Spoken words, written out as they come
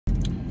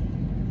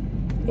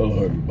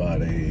Hello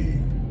everybody,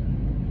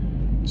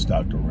 it's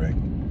Dr. Rick,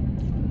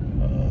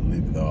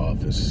 leaving the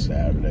office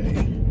Saturday,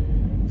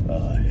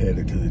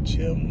 headed to the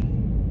gym,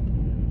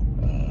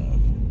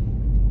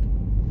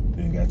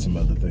 and got some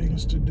other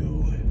things to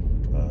do.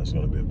 It's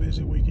going to be a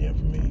busy weekend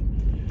for me,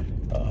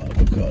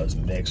 because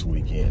next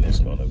weekend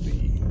is going to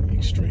be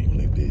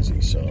extremely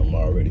busy, so I'm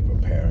already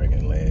preparing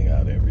and laying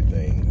out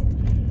everything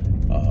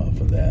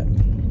for that.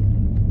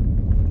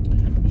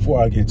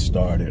 Before I get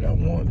started, I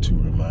want to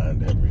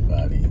remind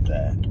everybody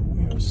that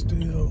we are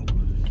still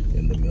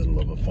in the middle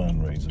of a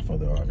fundraiser for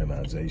the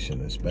organization,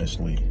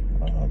 especially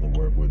the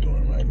work we're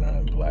doing right now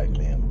in Black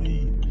Men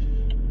Lead.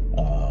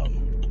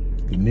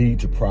 The need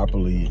to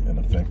properly and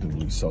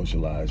effectively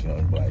socialize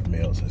young black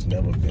males has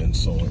never been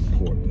so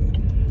important.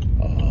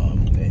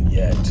 And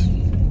yet,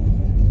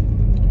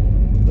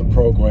 the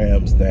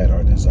programs that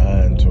are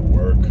designed to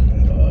work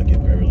get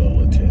very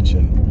little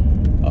attention.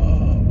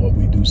 What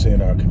we do see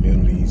in our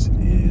communities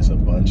is a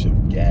bunch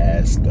of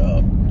gassed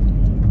up,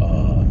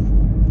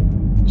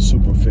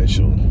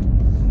 superficial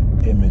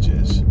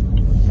images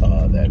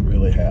that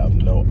really have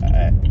no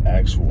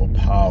actual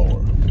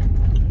power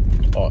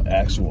or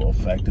actual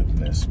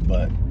effectiveness,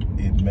 but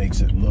it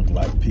makes it look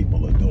like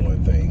people are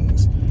doing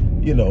things,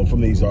 you know,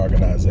 from these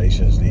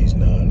organizations, these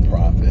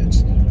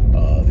non-profits,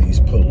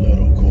 these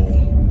political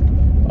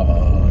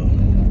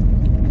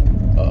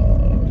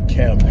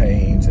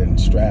campaigns and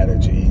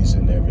strategies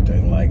and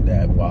everything like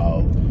that,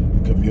 while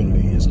the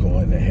community is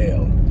going to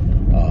hell.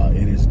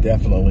 It is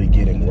definitely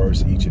getting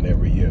worse each and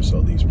every year,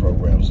 so these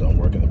programs don't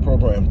work, and the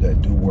programs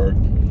that do work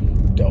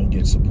don't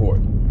get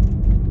support,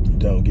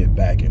 don't get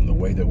backing. The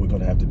way that we're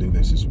going to have to do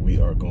this is we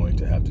are going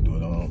to have to do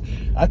it alone.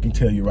 I can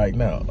tell you right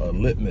now, a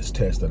litmus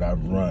test that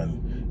I've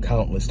run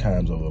countless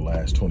times over the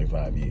last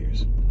 25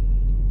 years.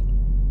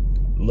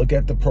 Look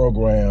at the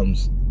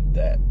programs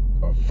that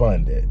are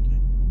funded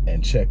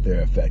and check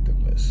their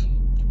effectiveness.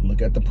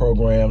 Look at the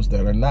programs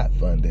that are not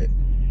funded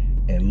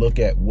and look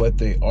at what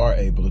they are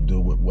able to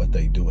do with what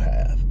they do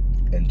have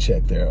and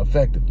check their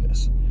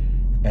effectiveness.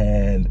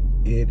 And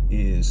it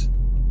is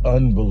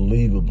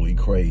unbelievably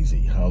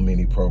crazy how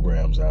many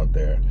programs out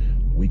there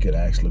we could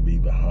actually be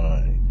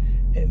behind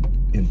in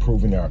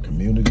improving our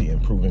community,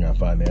 improving our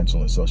financial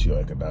and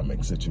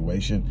socioeconomic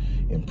situation,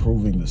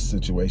 improving the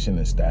situation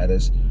and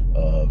status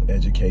of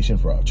education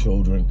for our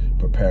children,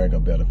 preparing a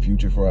better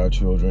future for our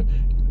children,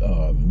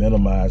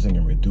 minimizing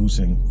and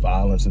reducing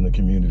violence in the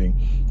community.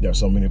 There are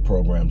so many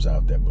programs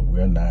out there, but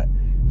we're not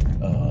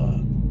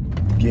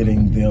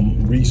getting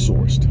them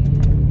resourced.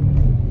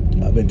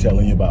 I've been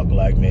telling you about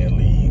Black Men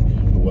Lead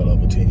for well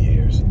over 10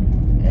 years,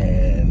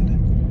 and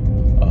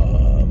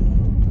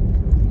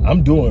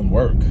I'm doing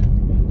work,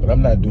 but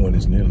I'm not doing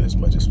this nearly as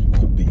much as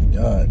could be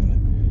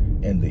done,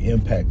 and the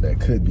impact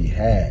that could be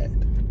had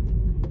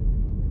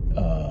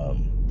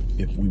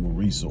if we were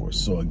resourced.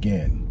 So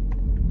again,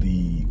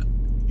 the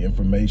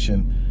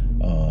information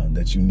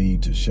that you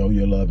need to show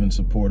your love and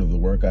support of the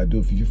work I do.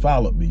 If you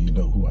followed me, you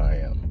know who I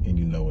am and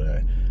you know what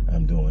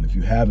I'm doing. If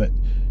you haven't,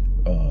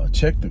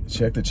 check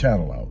the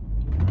channel out.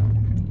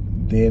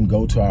 Then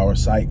go to our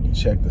site and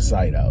check the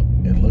site out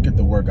and look at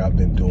the work I've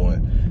been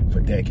doing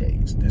for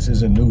decades. This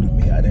isn't new to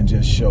me. I didn't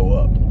just show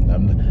up.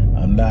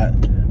 I'm not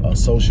a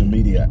social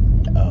media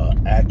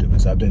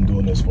activist. I've been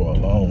doing this for a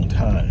long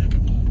time.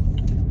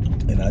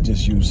 And I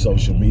just use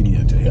social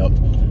media to help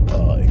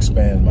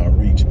expand my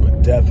reach.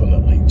 But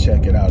definitely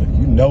check it out. If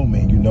you know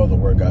me, you know the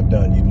work I've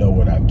done, you know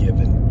what I've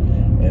given,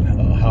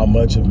 and how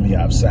much of me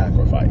I've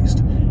sacrificed.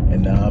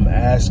 And now I'm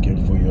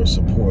asking for your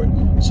support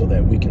so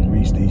that we can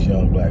reach these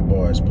young black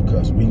boys,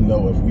 because we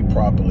know if we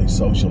properly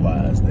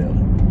socialize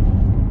them,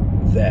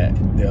 that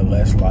they're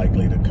less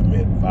likely to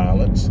commit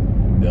violence,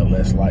 they're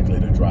less likely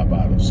to drop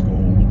out of school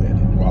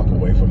and walk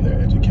away from their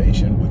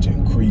education, which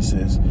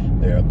increases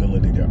their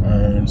ability to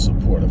earn,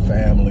 support a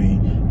family,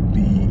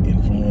 be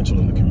influential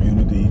in the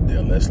community.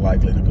 They're less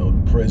likely to go to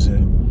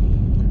prison.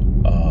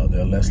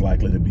 They're less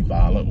likely to be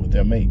violent with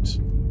their mates.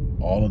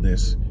 All of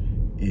this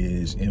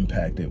is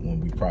impacted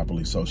when we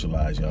properly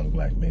socialize young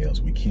black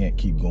males. We can't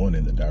keep going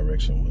in the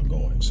direction we're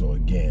going. So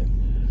again,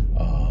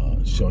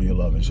 show your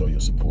love and show your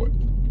support.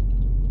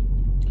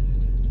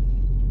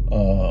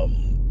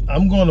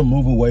 I'm going to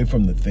move away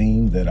from the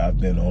theme that I've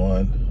been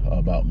on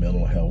about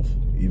mental health,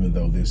 even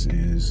though this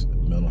is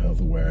Mental Health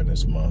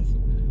Awareness Month.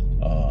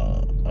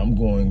 I'm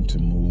going to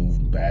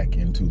move back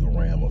into the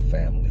realm of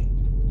family.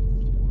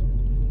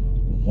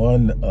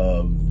 One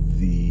of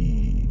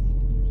the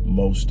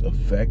most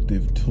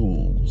effective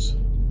tools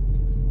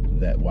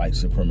that white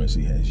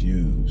supremacy has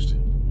used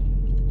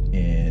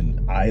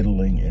in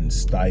idling and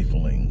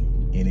stifling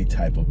any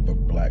type of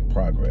black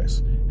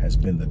progress has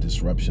been the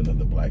disruption of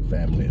the black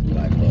family and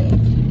black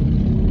love.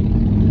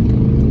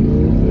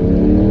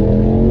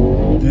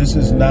 This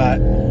is not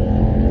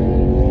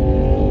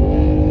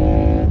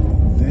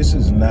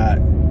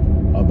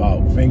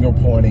about finger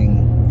pointing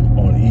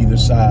on either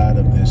side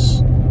of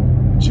this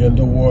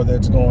gender war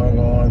that's going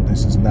on.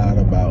 This is not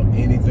about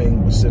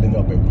anything but sitting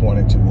up and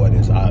pointing to what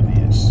is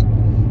obvious.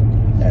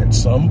 At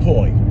some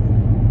point,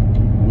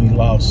 we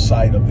lost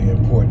sight of the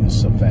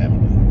importance of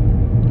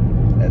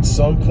family. At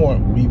some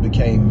point, we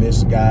became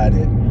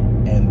misguided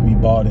and we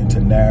bought into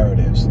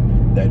narratives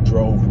that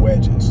drove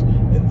wedges.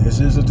 And this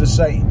isn't to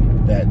say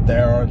that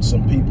there aren't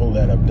some people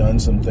that have done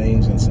some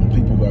things and some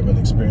people who haven't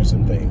experienced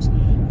some things.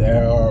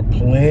 There are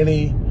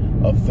plenty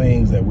of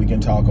things that we can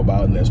talk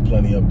about, and there's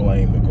plenty of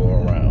blame to go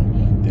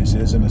around. This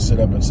isn't to sit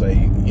up and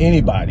say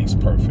anybody's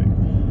perfect.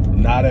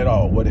 Not at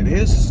all. What it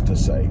is to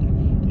say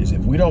is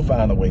if we don't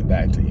find a way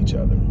back to each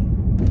other,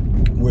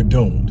 we're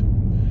doomed.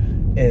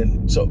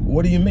 And so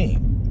what do you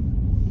mean?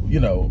 You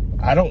know,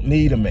 I don't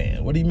need a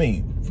man. What do you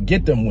mean?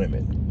 Forget them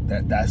women.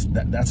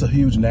 That's a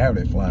huge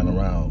narrative flying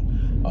around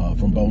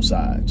from both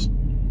sides.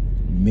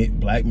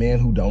 Black men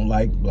who don't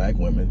like black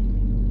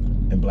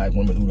women and black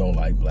women who don't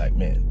like black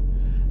men.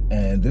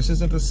 And this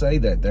isn't to say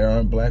that there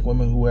aren't black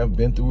women who have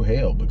been through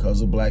hell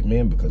because of black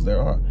men, because there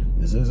are.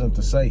 This isn't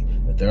to say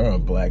that there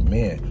aren't black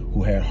men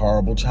who had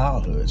horrible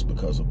childhoods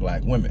because of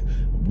black women.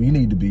 We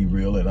need to be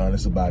real and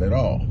honest about it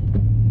all.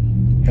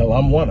 Hell,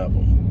 I'm one of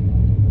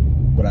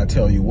them. But I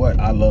tell you what,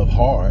 I love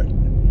hard,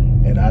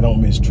 and I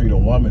don't mistreat a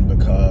woman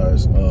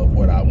because of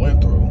what I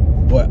went through.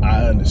 But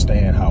I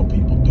understand how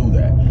people do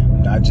that.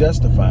 I'm not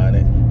justifying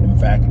it. In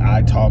fact,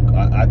 I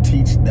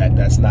teach that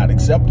that's not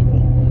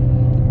acceptable.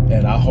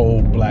 And I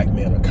hold black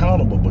men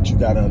accountable, but you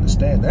got to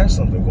understand there's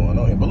something going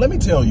on here. But let me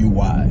tell you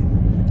why,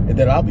 and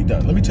then I'll be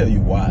done. Let me tell you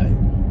why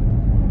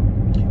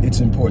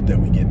it's important that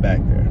we get back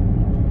there.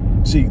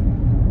 See,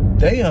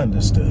 they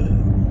understood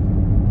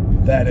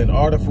that in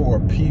order for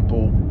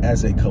people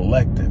as a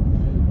collective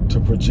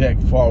to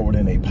project forward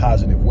in a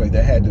positive way,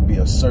 there had to be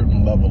a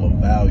certain level of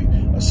value,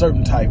 a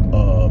certain type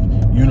of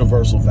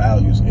universal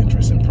values,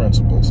 interests, and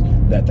principles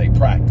that they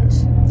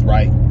practice,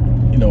 right?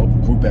 You know,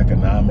 group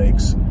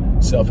economics,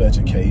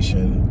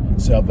 self-education,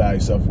 self-value,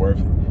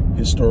 self-worth,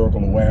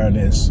 historical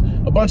awareness,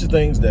 a bunch of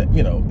things that,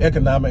 you know,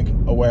 economic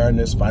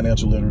awareness,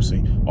 financial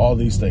literacy, all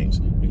these things,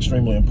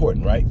 extremely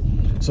important, right?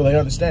 So they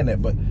understand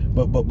that, but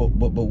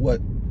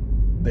what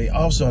they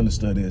also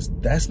understood is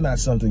that's not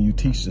something you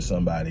teach to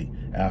somebody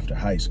after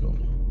high school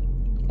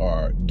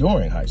or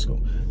during high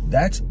school.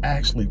 That's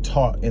actually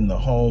taught in the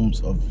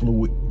homes of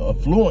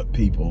affluent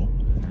people.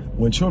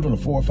 When children are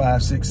 4,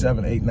 5, 6,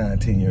 7, 8, 9,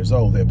 10 years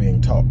old, they're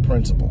being taught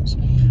principles.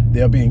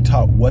 They're being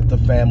taught what the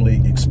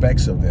family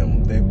expects of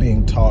them. They're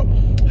being taught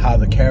how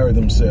to carry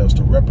themselves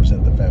to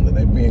represent the family.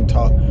 They're being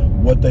taught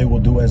what they will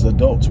do as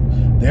adults.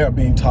 They're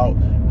being taught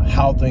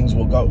how things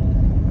will go.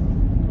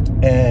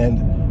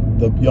 And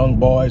the young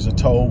boys are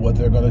told what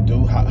they're going to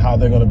do, how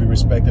they're going to be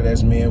respected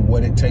as men,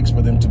 what it takes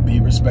for them to be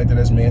respected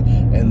as men.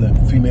 And the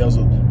females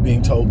are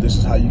being told this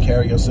is how you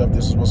carry yourself,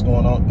 this is what's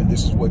going on, and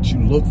this is what you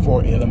look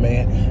for in a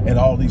man. And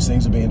all these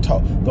things are being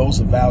taught.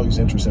 Those are values,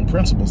 interests, and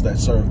principles that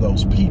serve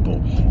those people.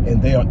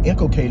 And they are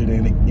inculcated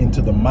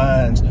into the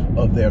minds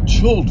of their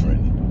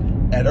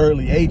children at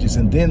early ages.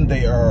 And then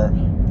they are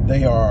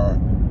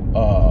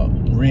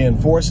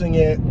reinforcing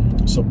it,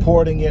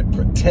 supporting it,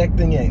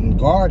 protecting it, and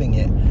guarding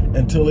it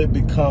until it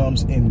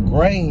becomes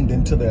ingrained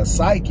into their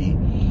psyche,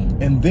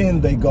 and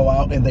then they go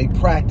out and they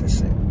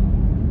practice it.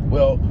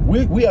 Well,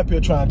 we up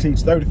here trying to teach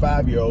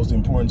 35-year-olds the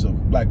importance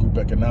of black group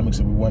economics,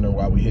 and we wonder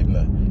why we're hitting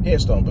a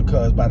headstone,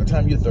 because by the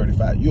time you're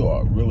 35, you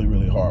are really,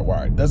 really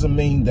hardwired. Doesn't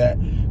mean that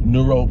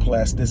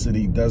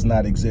neuroplasticity does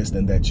not exist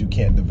and that you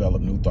can't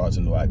develop new thoughts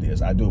and new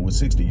ideas. I do it with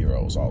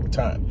 60-year-olds all the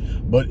time,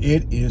 but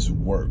it is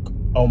work.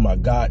 Oh my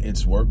God,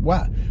 it's work.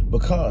 Why?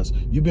 Because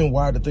you've been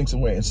wired to think some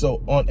way. And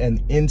so on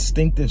an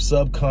instinctive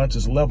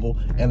subconscious level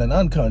and an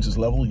unconscious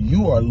level,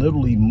 you are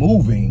literally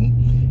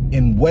moving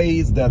in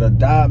ways that are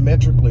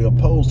diametrically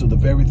opposed to the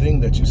very thing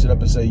that you sit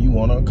up and say you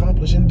want to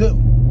accomplish and do.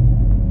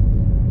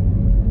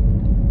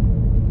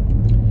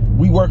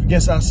 We work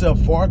against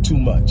ourselves far too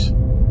much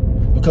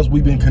because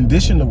we've been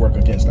conditioned to work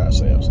against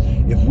ourselves.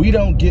 If we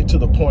don't get to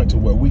the point to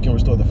where we can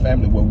restore the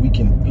family, where we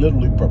can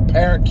literally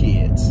prepare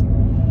kids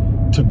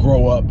to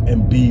grow up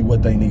and be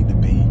what they need to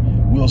be,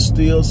 we'll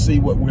still see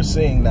what we're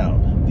seeing now.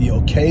 The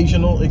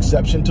occasional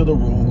exception to the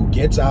rule who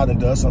gets out and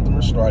does something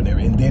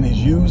extraordinary and then is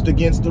used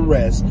against the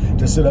rest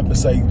to sit up and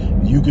say,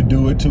 you could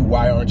do it too,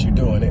 why aren't you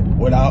doing it?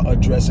 Without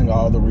addressing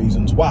all the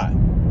reasons why.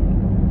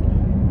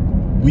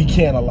 We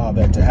can't allow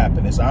that to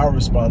happen. It's our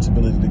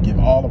responsibility to give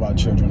all of our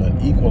children an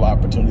equal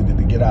opportunity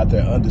to get out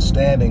there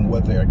understanding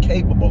what they're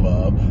capable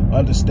of,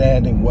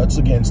 understanding what's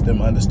against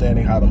them,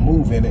 understanding how to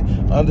move in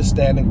it,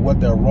 understanding what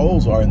their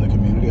roles are in the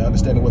community,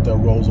 understanding what their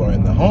roles are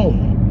in the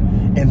home,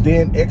 and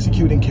then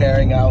executing,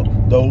 carrying out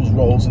those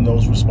roles and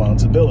those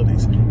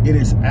responsibilities. It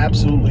is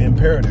absolutely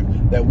imperative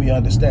that we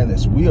understand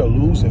this. We are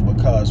losing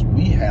because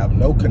we have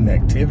no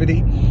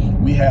connectivity.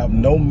 We have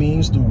no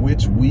means through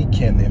which we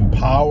can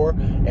empower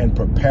and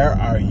prepare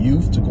our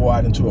youth to go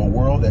out into a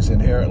world that's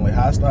inherently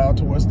hostile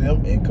towards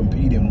them and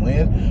compete and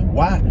win.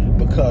 Why?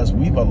 Because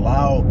we've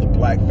allowed the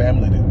black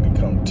family to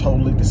become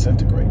totally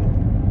disintegrated.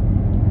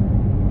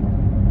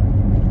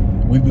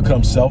 We've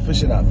become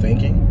selfish in our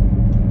thinking.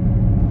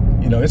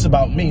 You know, it's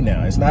about me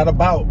now. It's not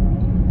about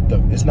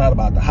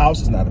the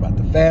house. It's not about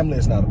the family.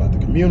 It's not about the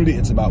community.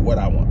 It's about what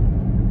I want.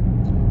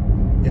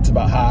 It's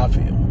about how I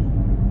feel.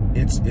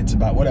 It's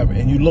about whatever.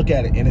 And you look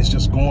at it and it's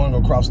just going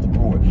across the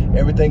board.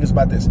 Everything is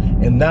about this.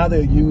 And now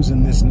they're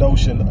using this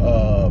notion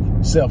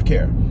of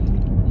self-care.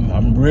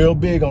 I'm real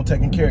big on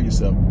taking care of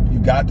yourself. You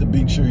got to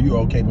be sure you're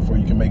okay before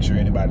you can make sure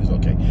anybody's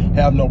okay.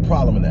 Have no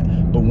problem in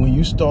that. But when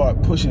you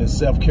start pushing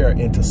self-care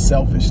into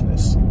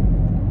selfishness,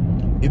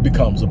 it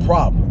becomes a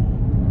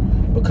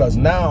problem. Because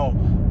now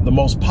the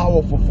most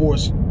powerful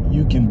force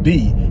you can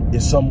be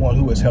is someone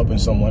who is helping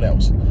someone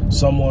else.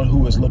 Someone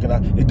who is looking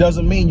out. It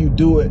doesn't mean you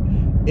do it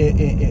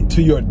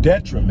to your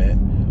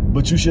detriment,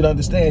 but you should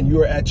understand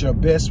you're at your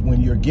best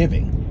when you're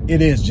giving.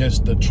 It is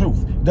just the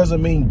truth. It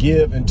doesn't mean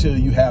give until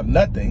you have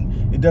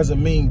nothing. It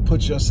doesn't mean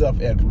put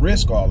yourself at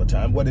risk all the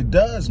time. What it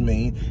does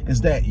mean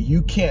is that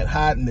you can't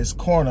hide in this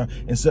corner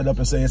and sit up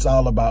and say it's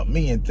all about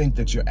me and think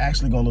that you're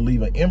actually going to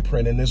leave an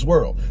imprint in this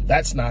world.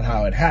 That's not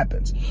how it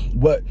happens.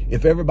 But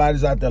if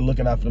everybody's out there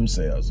looking out for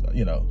themselves,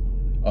 you know,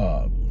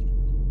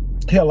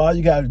 hell, all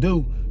you got to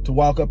do to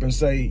walk up and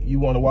say you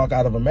want to walk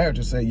out of a marriage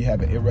and say you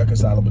have an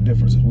irreconcilable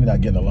differences. We're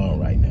not getting along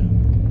right now.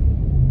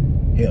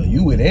 Hell,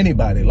 you with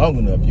anybody long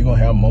enough, you're going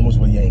to have moments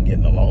where you ain't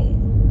getting along.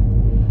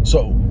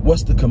 So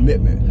what's the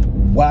commitment?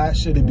 Why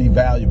should it be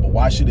valuable?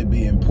 Why should it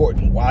be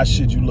important? Why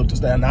should you look to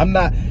stand? I'm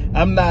not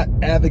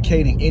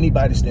advocating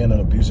anybody stay in an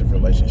abusive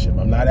relationship.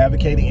 I'm not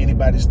advocating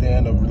anybody stay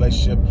in a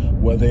relationship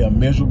where they are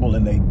miserable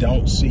and they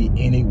don't see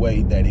any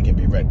way that it can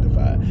be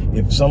rectified.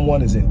 If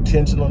someone is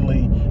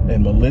intentionally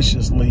and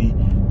maliciously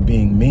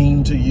being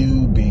mean to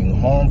you, being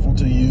harmful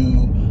to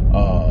you,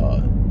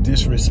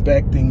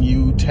 disrespecting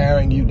you,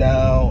 tearing you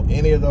down,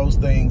 any of those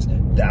things,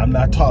 I'm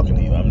not talking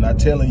to you. I'm not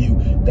telling you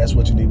that's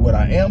what you need. What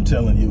I am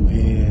telling you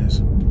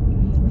is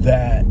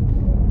that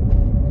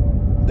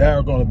there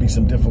are going to be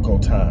some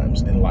difficult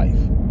times in life.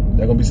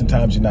 There are going to be some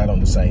times you're not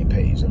on the same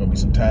page. There are going to be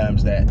some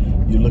times that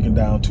you're looking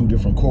down two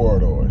different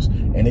corridors,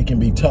 and it can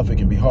be tough, it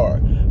can be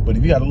hard. But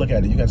if you got to look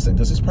at it, you got to say,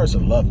 does this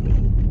person love me?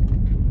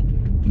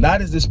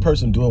 Not is this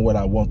person doing what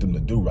I want them to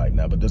do right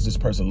now, but does this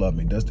person love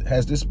me?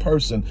 Has this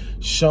person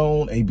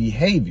shown a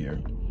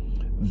behavior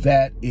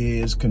that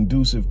is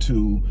conducive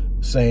to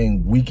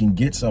saying we can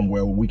get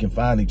somewhere where we can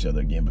find each other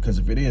again? Because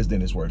if it is,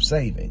 then it's worth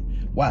saving.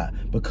 Why?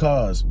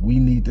 Because we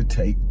need to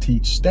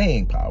teach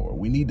staying power.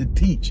 We need to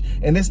teach.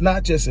 And it's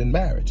not just in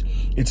marriage.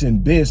 It's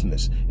in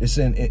business. It's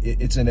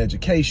in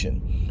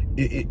education.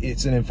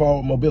 It's in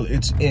forward mobility.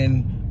 It's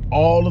in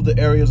all of the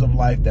areas of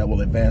life that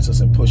will advance us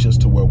and push us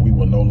to where we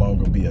will no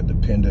longer be a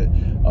dependent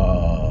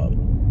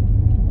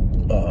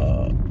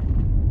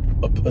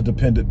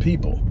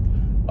people.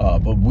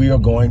 But we are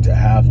going to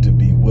have to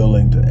be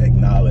willing to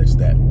acknowledge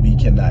that we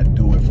cannot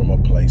do it from a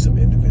place of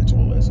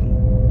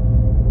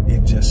individualism.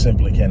 It just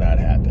simply cannot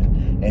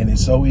happen. And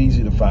it's so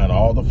easy to find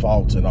all the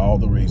faults and all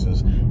the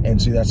reasons.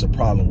 And see, that's a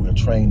problem. We're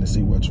trained to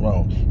see what's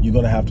wrong. You're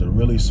going to have to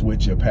really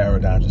switch your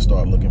paradigm to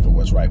start looking for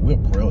what's right. We're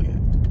brilliant.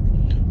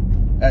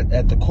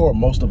 At the core,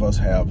 most of us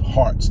have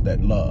hearts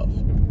that love.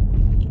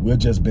 We've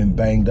just been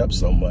banged up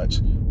so much,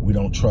 we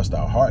don't trust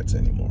our hearts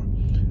anymore.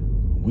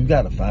 We've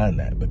got to find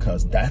that,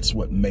 because that's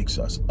what makes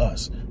us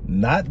us.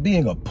 Not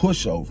being a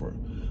pushover,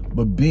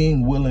 but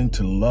being willing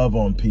to love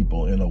on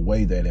people in a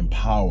way that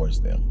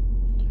empowers them.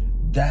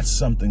 That's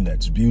something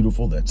that's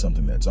beautiful. That's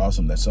something that's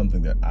awesome. That's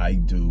something that I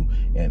do,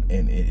 and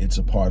it's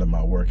a part of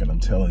my work. And I'm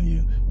telling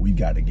you, we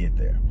got to get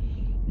there.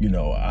 You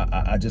know,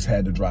 I just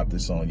had to drop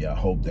this on you. I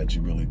hope that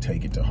you really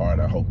take it to heart.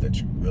 I hope that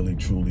you really,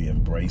 truly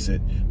embrace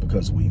it,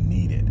 because we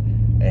need it.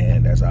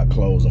 And as I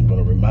close, I'm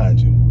going to remind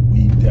you,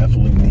 we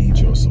definitely need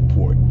your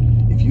support.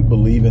 If you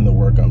believe in the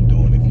work I'm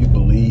doing, if you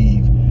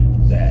believe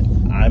that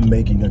I'm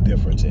making a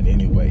difference in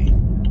any way,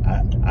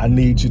 I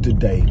need you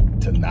today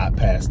to not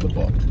pass the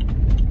buck.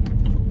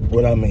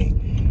 What I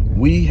mean,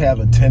 we have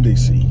a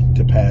tendency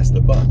to pass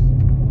the buck.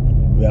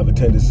 We have a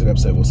tendency to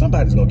say, well,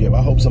 somebody's going to give.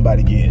 I hope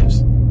somebody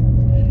gives.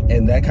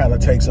 And that kind of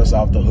takes us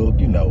off the hook.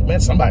 You know, man,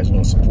 somebody's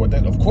going to support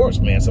that. Of course,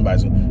 man,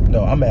 somebody's going to.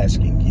 No, I'm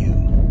asking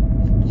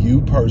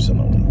you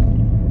personally,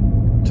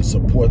 to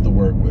support the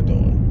work we're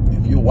doing.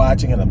 If you're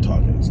watching and I'm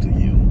talking this to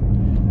you,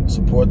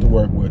 support the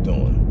work we're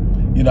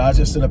doing. You know, I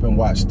just sit up and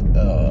watched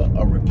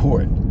a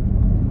report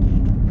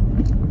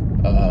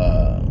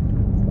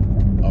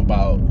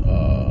about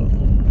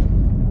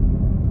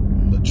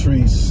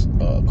Latrice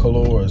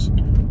Cullors,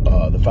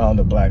 the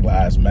founder of Black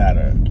Lives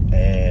Matter,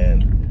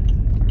 and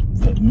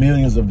the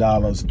millions of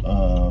dollars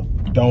of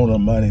donor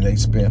money they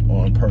spent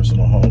on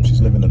personal homes. She's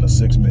living in a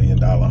 $6 million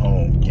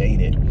home,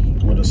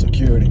 gated, with a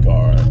security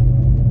guard.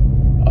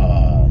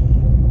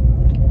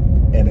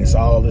 And it's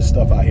all this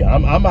stuff out here.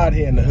 I'm out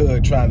here in the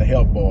hood trying to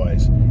help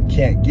boys.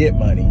 Can't get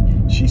money.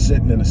 She's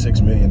sitting in a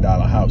 $6 million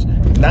house.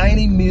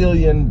 $90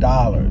 million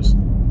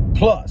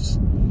plus.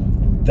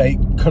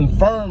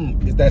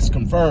 That's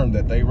confirmed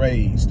that they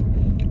raised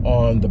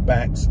on the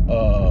backs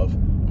of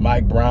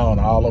Mike Brown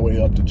all the way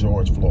up to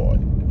George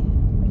Floyd.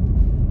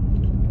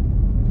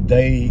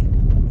 They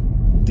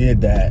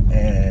did that,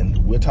 and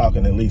we're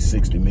talking at least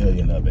 60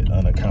 million of it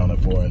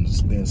unaccounted for, and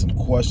then some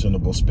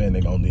questionable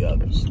spending on the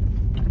others.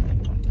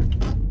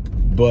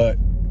 But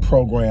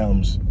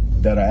programs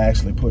that are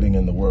actually putting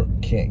in the work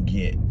can't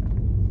get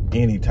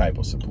any type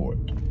of support.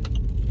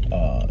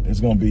 It's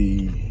going to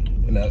be,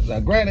 now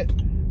granted,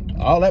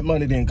 all that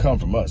money didn't come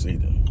from us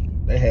either.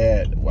 They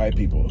had white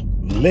people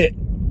lit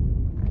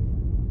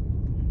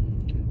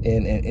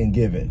in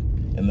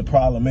giving. And the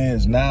problem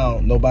is now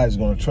nobody's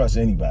going to trust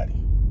anybody,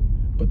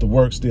 but the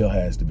work still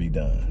has to be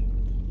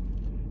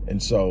done.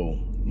 And so,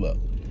 look,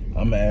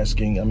 I'm at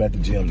the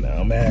gym now.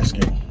 I'm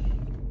asking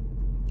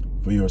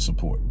for your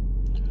support.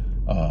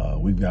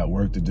 We've got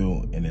work to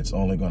do, and it's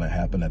only going to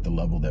happen at the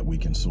level that we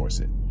can source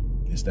it.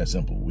 It's that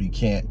simple. We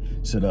can't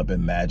sit up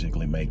and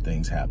magically make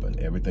things happen.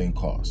 Everything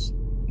costs.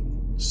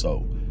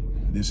 So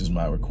this is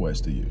my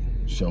request to you.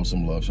 Show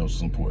some love, show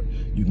some support.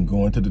 You can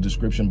go into the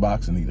description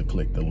box and either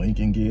click the link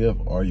and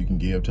give, or you can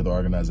give to the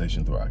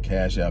organization through our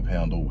Cash App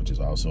handle, which is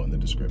also in the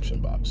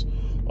description box.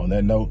 On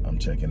that note, I'm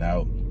checking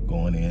out,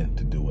 going in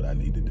to do what I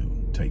need to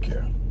do. Take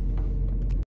care.